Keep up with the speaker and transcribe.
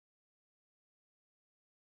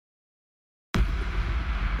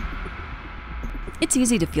It's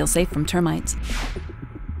easy to feel safe from termites.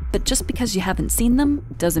 But just because you haven't seen them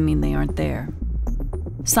doesn't mean they aren't there.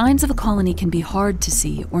 Signs of a colony can be hard to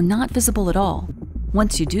see or not visible at all.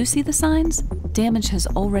 Once you do see the signs, damage has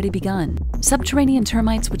already begun. Subterranean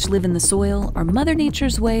termites which live in the soil are Mother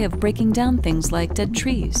Nature's way of breaking down things like dead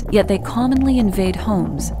trees, yet they commonly invade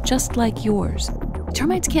homes, just like yours.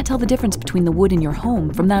 Termites can't tell the difference between the wood in your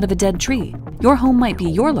home from that of a dead tree. Your home might be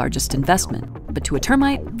your largest investment, but to a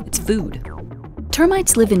termite, it's food.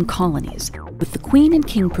 Termites live in colonies, with the queen and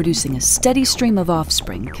king producing a steady stream of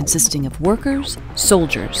offspring consisting of workers,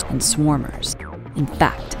 soldiers, and swarmers. In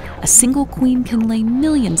fact, a single queen can lay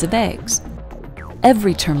millions of eggs.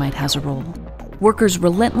 Every termite has a role. Workers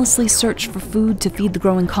relentlessly search for food to feed the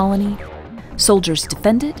growing colony, soldiers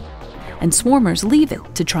defend it, and swarmers leave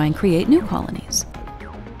it to try and create new colonies.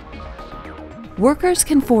 Workers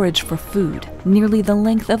can forage for food nearly the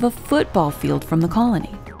length of a football field from the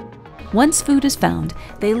colony. Once food is found,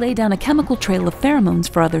 they lay down a chemical trail of pheromones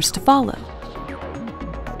for others to follow.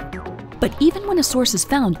 But even when a source is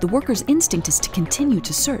found, the worker's instinct is to continue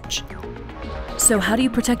to search. So how do you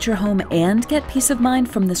protect your home and get peace of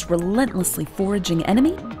mind from this relentlessly foraging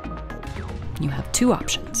enemy? You have two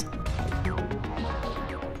options.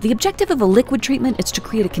 The objective of a liquid treatment is to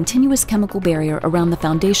create a continuous chemical barrier around the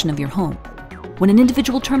foundation of your home. When an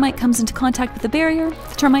individual termite comes into contact with the barrier,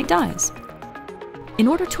 the termite dies. In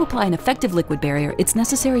order to apply an effective liquid barrier, it's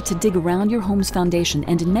necessary to dig around your home's foundation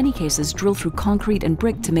and in many cases drill through concrete and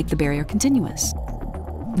brick to make the barrier continuous.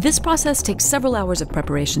 This process takes several hours of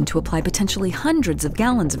preparation to apply potentially hundreds of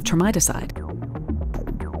gallons of termiticide.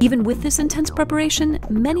 Even with this intense preparation,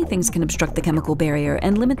 many things can obstruct the chemical barrier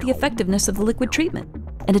and limit the effectiveness of the liquid treatment.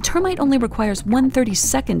 And a termite only requires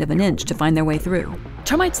 1/32 of an inch to find their way through.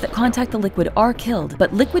 Termites that contact the liquid are killed,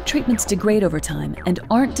 but liquid treatments degrade over time and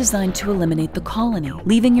aren't designed to eliminate the colony,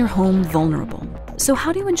 leaving your home vulnerable. So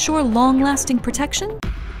how do you ensure long-lasting protection?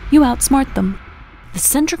 You outsmart them. The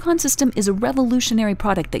Sentricon system is a revolutionary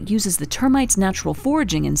product that uses the termites' natural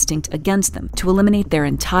foraging instinct against them to eliminate their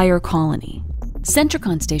entire colony.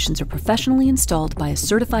 Sentricon stations are professionally installed by a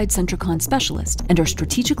certified Sentricon specialist and are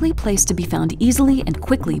strategically placed to be found easily and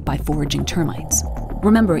quickly by foraging termites.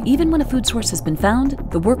 Remember, even when a food source has been found,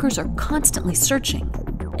 the workers are constantly searching.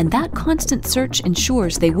 And that constant search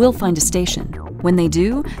ensures they will find a station. When they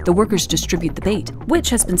do, the workers distribute the bait, which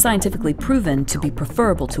has been scientifically proven to be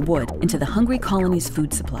preferable to wood, into the hungry colony's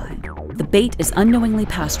food supply. The bait is unknowingly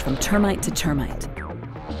passed from termite to termite.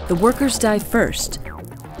 The workers die first,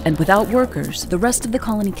 and without workers, the rest of the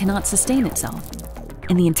colony cannot sustain itself.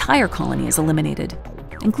 And the entire colony is eliminated,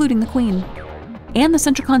 including the queen. And the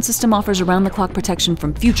Sentricon system offers around-the-clock protection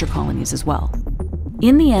from future colonies as well.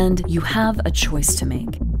 In the end, you have a choice to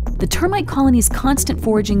make. The termite colony's constant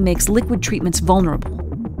foraging makes liquid treatments vulnerable,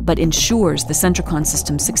 but ensures the Sentricon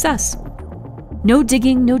system's success. No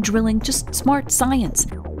digging, no drilling, just smart science.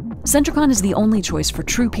 Sentricon is the only choice for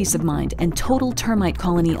true peace of mind and total termite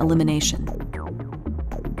colony elimination.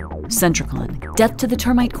 Sentricon, death to the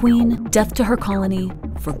termite queen, death to her colony,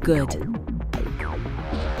 for good.